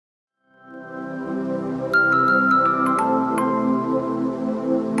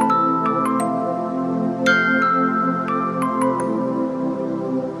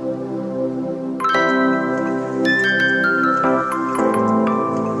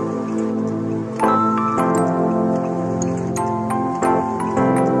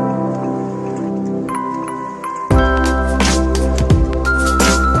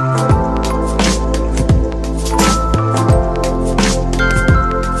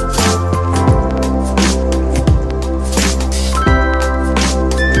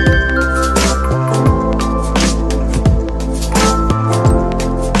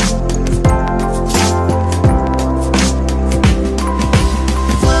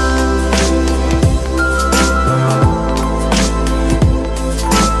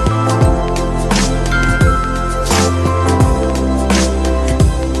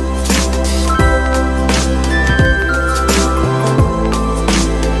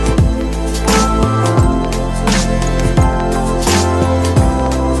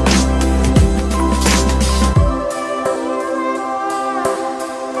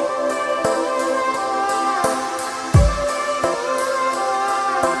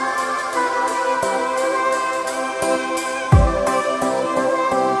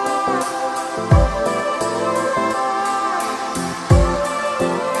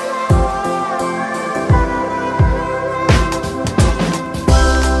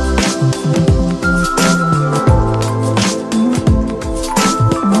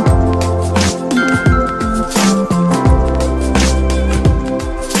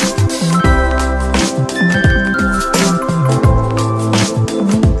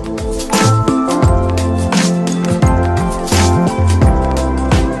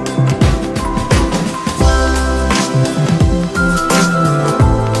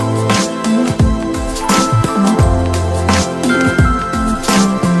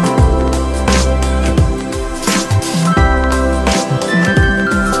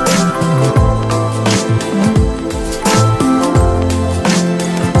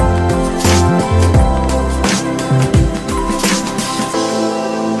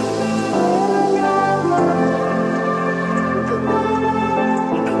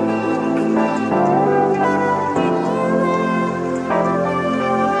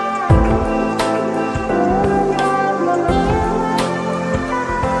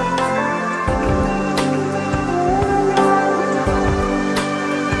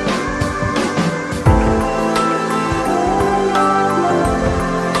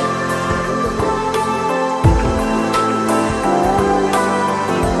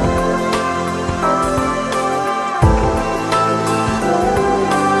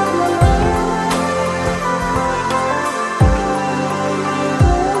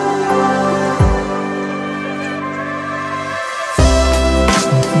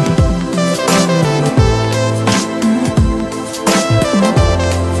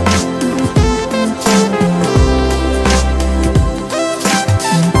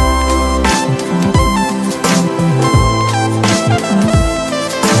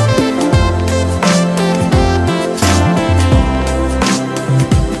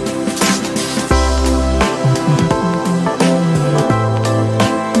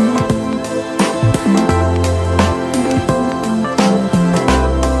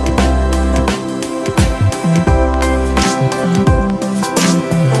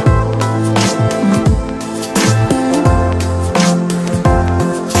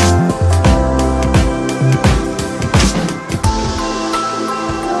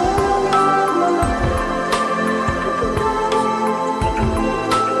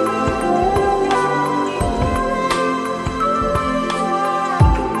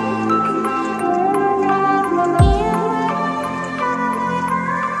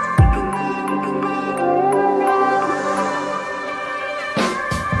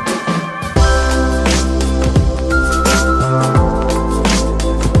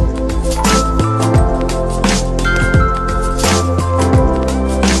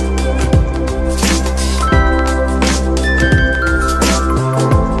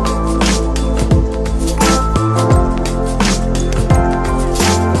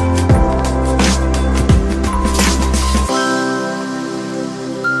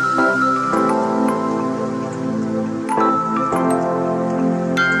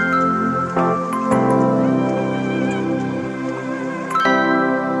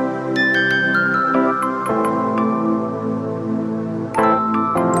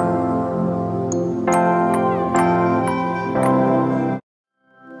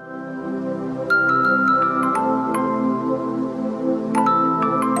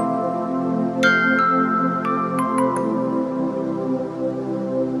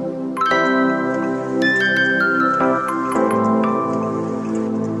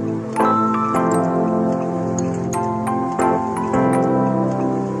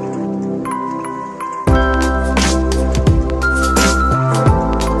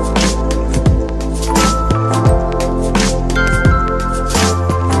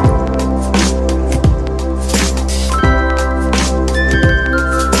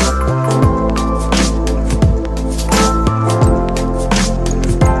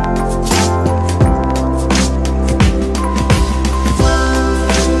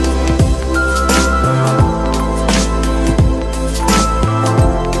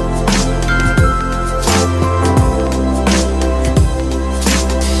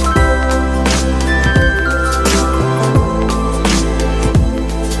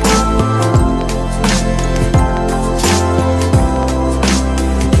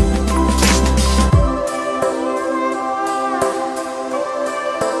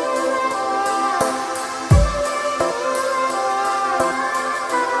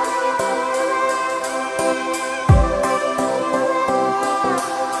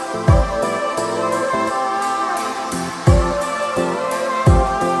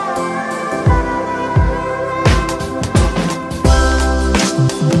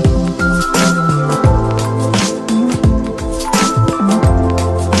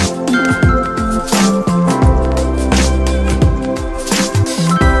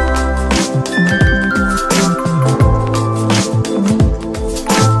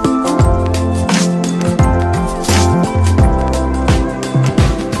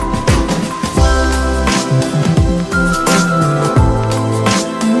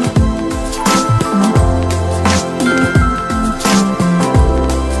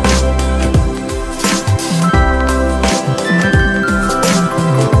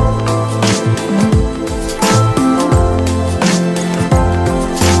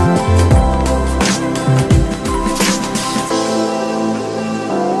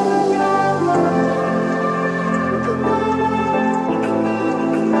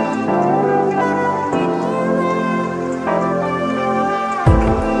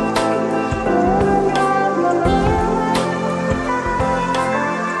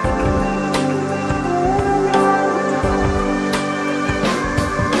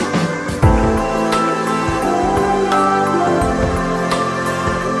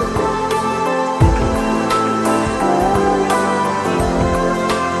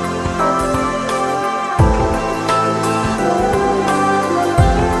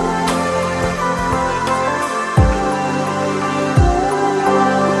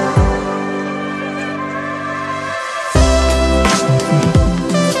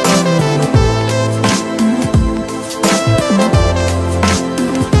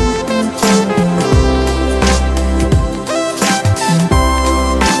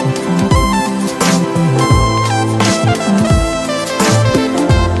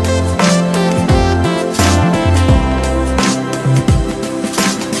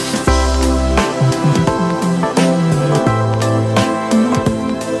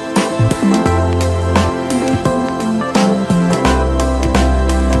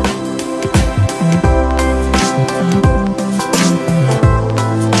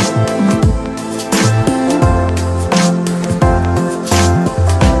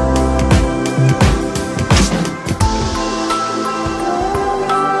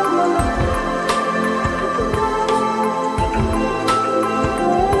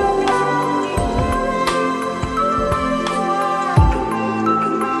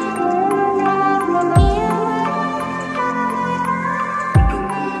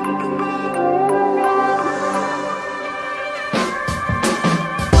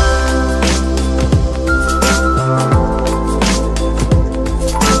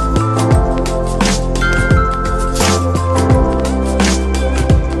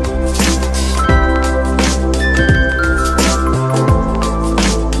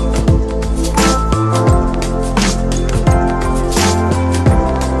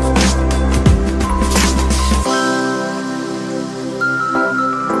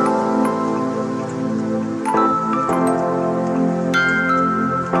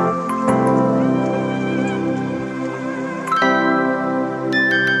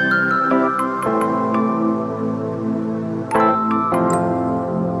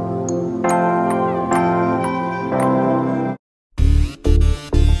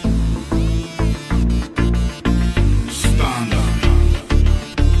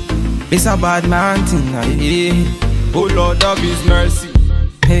It's a bad man thing, yeah. Oh Lord of His mercy.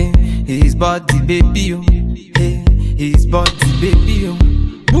 Hey, His body baby, oh. Hey, His body baby, oh.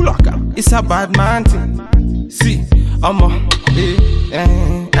 Bulaka, it's a bad man thing. See, I'm a,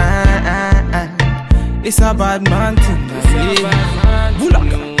 it's a bad man thing, yeah.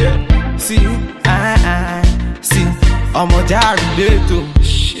 Bulaka, see, see, I'm a jari to.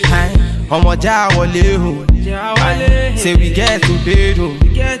 I'm a jawale, say we get to bed,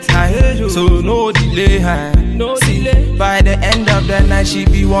 so no delay. See, by the end of the night she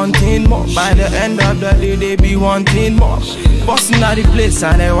be wanting more. By the end of the day they be wanting more. Busting out the place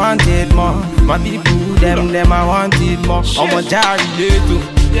and they wanted more. My people, them I wanted more. I'm a jawale,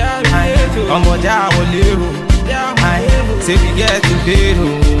 I'm a jawale. Say we get to bed,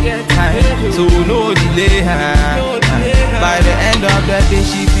 so no delay. By the end of the day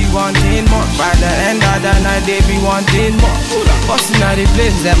she be wanting more. By the end of the night they be wanting more. Busting out the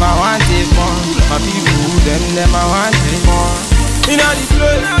place, them I wanted more. My people, them I wanted more. In all the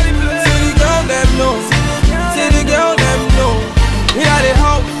place, see the girl them know. See the girl them know. In all the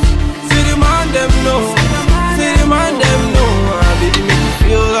house, see the man them know. See the man them know. Baby make me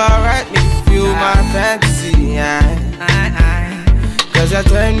feel alright, make me feel my fantasy. Cause you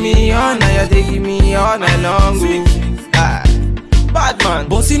turn me on, now you're taking me all night long. Bad man,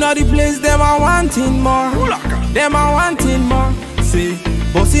 bossing all the place, them I wanting more. Them I wanting more. See,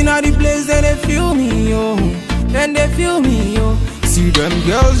 bossing all the place, then they feel me, yo. Then they feel me, yo. See them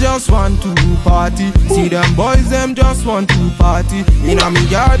girls just want to party. See them boys, them just want to party. In a me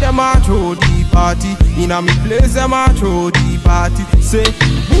yard, them I throw the party. In a me place, them I throw the party. Say,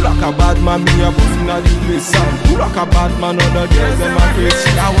 who like a bad man, me a bossing all the place. Who like a bad man, other girls, them I face.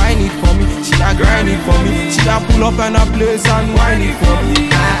 She a whine it for me, she a grind it for me. She a pull up in a place and whine it for me.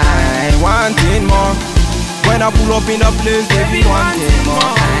 I wanting more. When I pull up in a place, they be wanting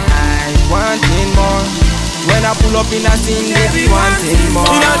more. I wanting more. When I pull up in a scene, they be wanting more.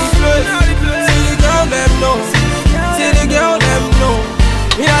 In all the place, see the girl them know. See the girl them know.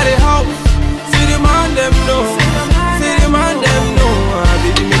 In all the house, see the man them know. See the man them know.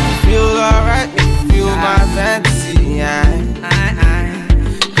 Baby make me feel alright, make me feel my fantasy.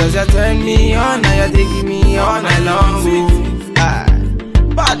 Cause you turn me on, now you're taking me all night long.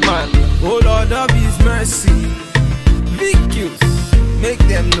 Bad man, oh Lord of His mercy. VQs, make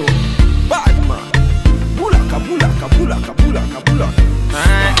them know. Bad man. Bulaka, bulaka, bulaka, bulaka, bulaka.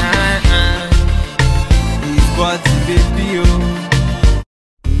 His body baby, oh.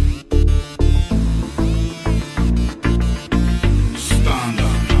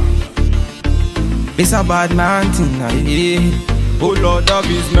 It's a bad man thing, yeah. Oh Lord of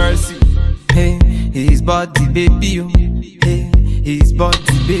His mercy. Hey, His body baby, oh. Hey, His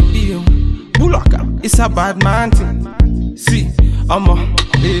body baby, oh. Bulaka, it's a bad man thing. See, I'm a,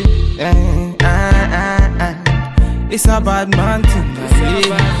 it's a bad man thing,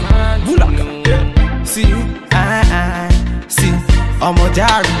 yeah. Bulaka, see, see, I'm a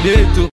jari to.